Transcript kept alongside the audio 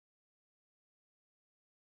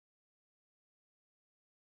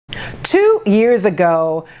2 years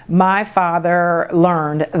ago, my father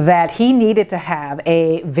learned that he needed to have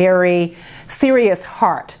a very serious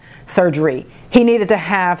heart surgery. He needed to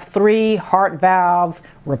have 3 heart valves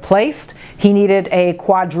replaced. He needed a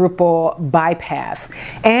quadruple bypass.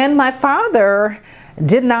 And my father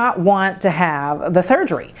did not want to have the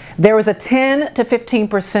surgery. There was a 10 to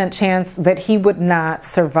 15% chance that he would not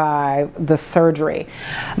survive the surgery.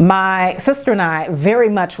 My sister and I very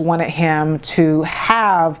much wanted him to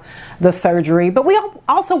have the surgery, but we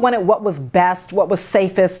also wanted what was best, what was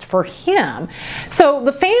safest for him. So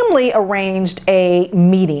the family arranged a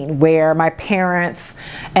meeting where my parents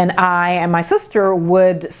and I and my sister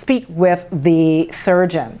would speak with the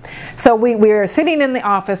surgeon. So we were sitting in the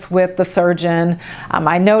office with the surgeon.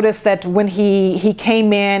 I noticed that when he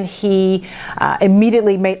came in, he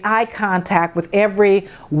immediately made eye contact with every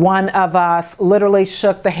one of us, literally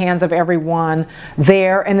shook the hands of everyone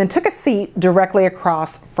there, and then took a seat directly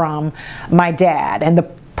across from my dad. And the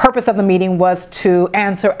purpose of the meeting was to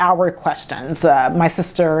answer our questions, my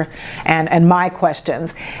sister and my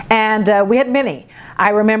questions. And we had many.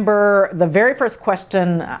 I remember the very first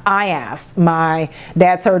question I asked my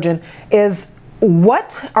dad's surgeon is,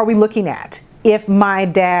 what are we looking at if my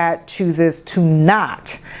dad chooses to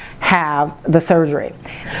not have the surgery?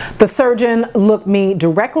 The surgeon looked me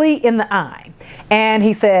directly in the eye and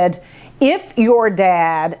he said, if your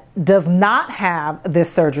dad does not have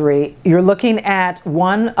this surgery, you're looking at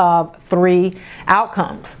one of 3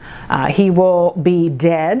 outcomes. He will be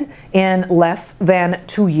dead in less than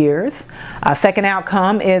 2 years. Second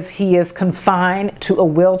outcome is he is confined to a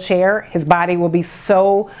wheelchair. His body will be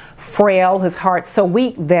so frail, his heart so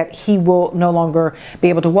weak that he will no longer be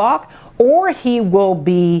able to walk, or he will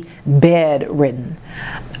be bedridden.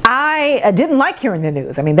 I didn't like hearing the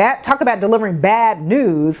news. I mean, talk about delivering bad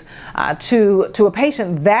news to a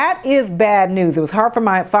patient. That is bad news. It was hard for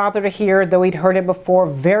my father to hear, though he'd heard it before,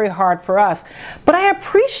 very hard for us. But I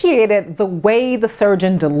appreciated the way the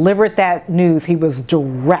surgeon delivered that news. He was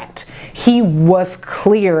direct. He was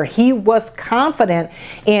clear. He was confident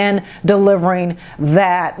in delivering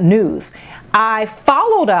that news. I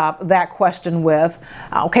followed up that question with,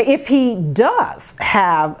 okay, if he does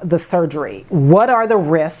have the surgery, what are the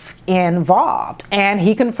risks involved? And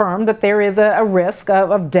he confirmed that there is a risk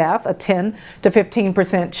of death, a 10 to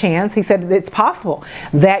 15% chance. He said it's possible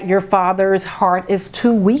that your father's heart is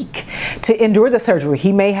too weak to endure the surgery.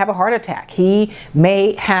 He may have a heart attack. He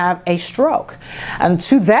may have a stroke. And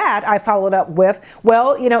to that, I followed up with,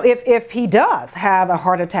 well, you know, if he does have a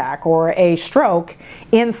heart attack or a stroke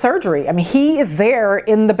in surgery, I mean, he is there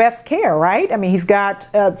in the best care, right? I mean, he's got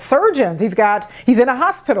surgeons, he's in a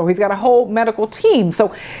hospital, he's got a whole medical team. So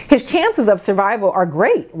his chances of survival are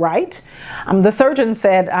great, right? The surgeon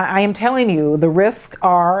said, I am telling you, the risks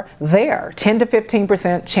are there. 10 to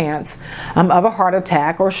 15% chance of a heart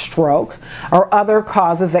attack or stroke or other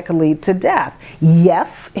causes that could lead to death.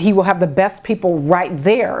 Yes, he will have the best people right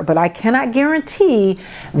there, but I cannot guarantee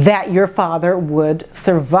that your father would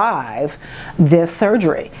survive this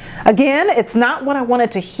surgery. Again, it's not what I wanted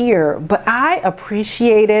to hear, but I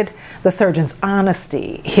appreciated the surgeon's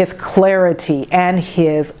honesty, his clarity, and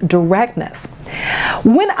his directness.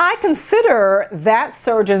 When I consider that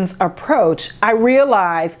surgeon's approach, I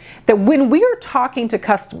realize that when we are talking to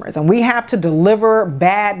customers and we have to deliver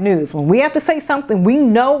bad news, when we have to say something we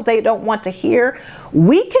know they don't want to hear,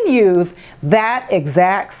 we can use that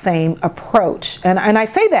exact same approach. And I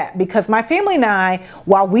say that because my family and I,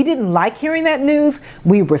 while we didn't like hearing that news,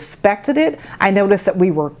 we respected it. I noticed that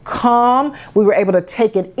we were calm, we were able to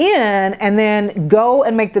take it in and then go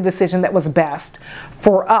and make the decision that was best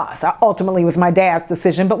for us. Ultimately, it was my dad's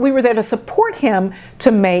decision, but we were there to support him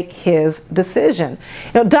to make his decision.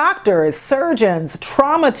 You know, doctors, surgeons,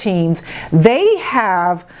 trauma teams, they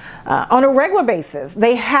have on a regular basis,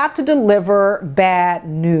 they have to deliver bad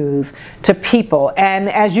news to people. And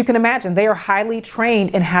as you can imagine, they are highly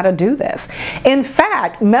trained in how to do this. In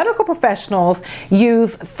fact, medical professionals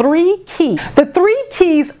use 3 keys. The 3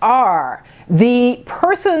 keys are the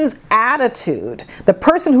person's attitude, the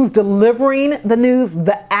person who's delivering the news,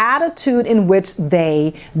 the attitude in which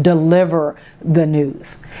they deliver the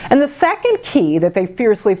news. And the second key that they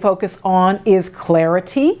fiercely focus on is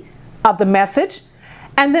clarity of the message.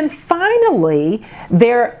 And then finally,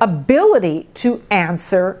 their ability to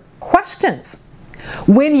answer questions.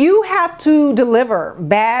 When you have to deliver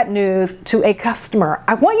bad news to a customer,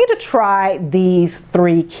 I want you to try these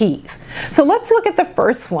 3 keys. So let's look at the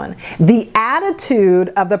first one, the attitude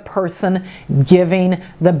of the person giving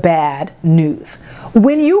the bad news.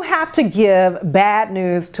 When you have to give bad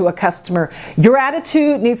news to a customer, your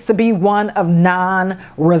attitude needs to be one of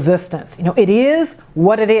non-resistance. It is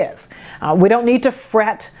what it is. We don't need to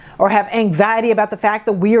fret or have anxiety about the fact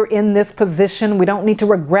that we are in this position. We don't need to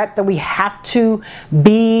regret that we have to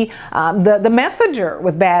be the messenger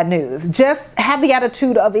with bad news. Just have the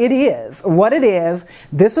attitude of it is what it is.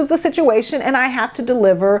 This is the situation and I have to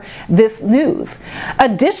deliver this news.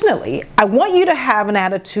 Additionally, I want you to have an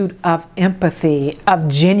attitude of empathy, of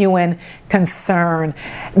genuine concern.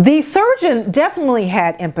 The surgeon definitely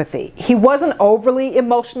had empathy. He wasn't overly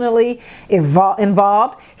emotionally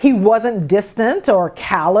involved. He wasn't distant or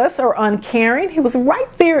callous or uncaring. He was right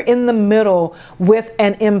there in the middle with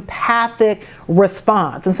an empathic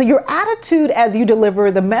response. And so your attitude as you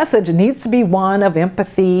deliver the message needs to be one of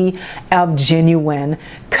empathy, of genuine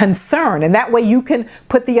concern. And that way you can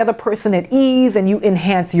put the other person at ease and you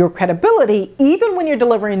enhance your credibility even when you're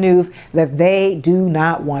delivering news that they do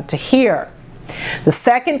not want to hear. The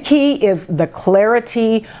second key is the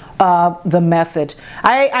clarity of the message.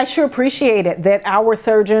 I sure appreciate it that our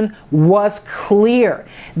surgeon was clear.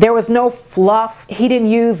 There was no fluff. He didn't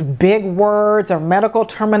use big words or medical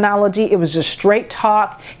terminology. It was just straight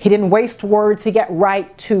talk. He didn't waste words. He got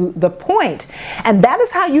right to the point. And that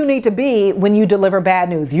is how you need to be when you deliver bad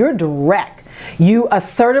news. You're direct. You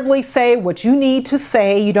assertively say what you need to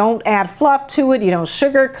say. You don't add fluff to it. You don't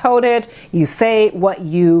sugarcoat it. You say what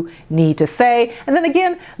you need to say. And then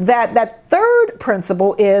again, that third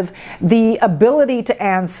principle is the ability to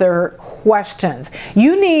answer questions.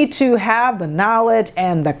 You need to have the knowledge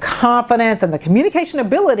and the confidence and the communication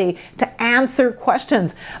ability to answer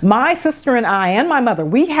questions. My sister and I and my mother,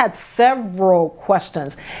 we had several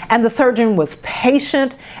questions, and the surgeon was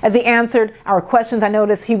patient as he answered our questions. I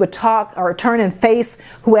noticed he would talk or turn and face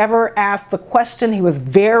whoever asked the question. He was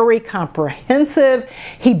very comprehensive.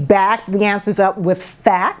 He backed the answers up with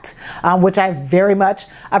fact, which I very much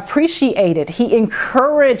appreciated. He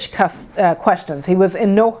encouraged questions. He was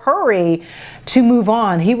in no hurry to move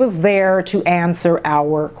on. He was there to answer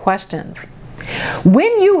our questions.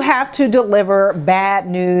 When you have to deliver bad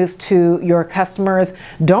news to your customers,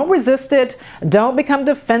 don't resist it. Don't become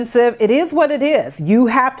defensive. It is what it is. You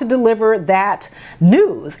have to deliver that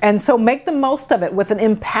news. And so make the most of it with an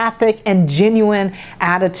empathic and genuine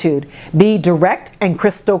attitude. Be direct and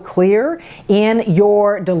crystal clear in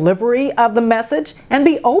your delivery of the message and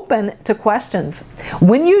be open to questions.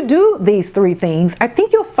 When you do these 3 things, I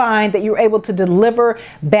think you'll find that you're able to deliver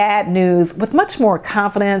bad news with much more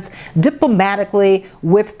confidence, diplomatically,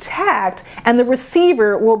 with tact, and the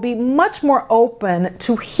receiver will be much more open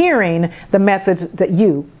to hearing the message that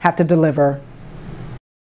you have to deliver.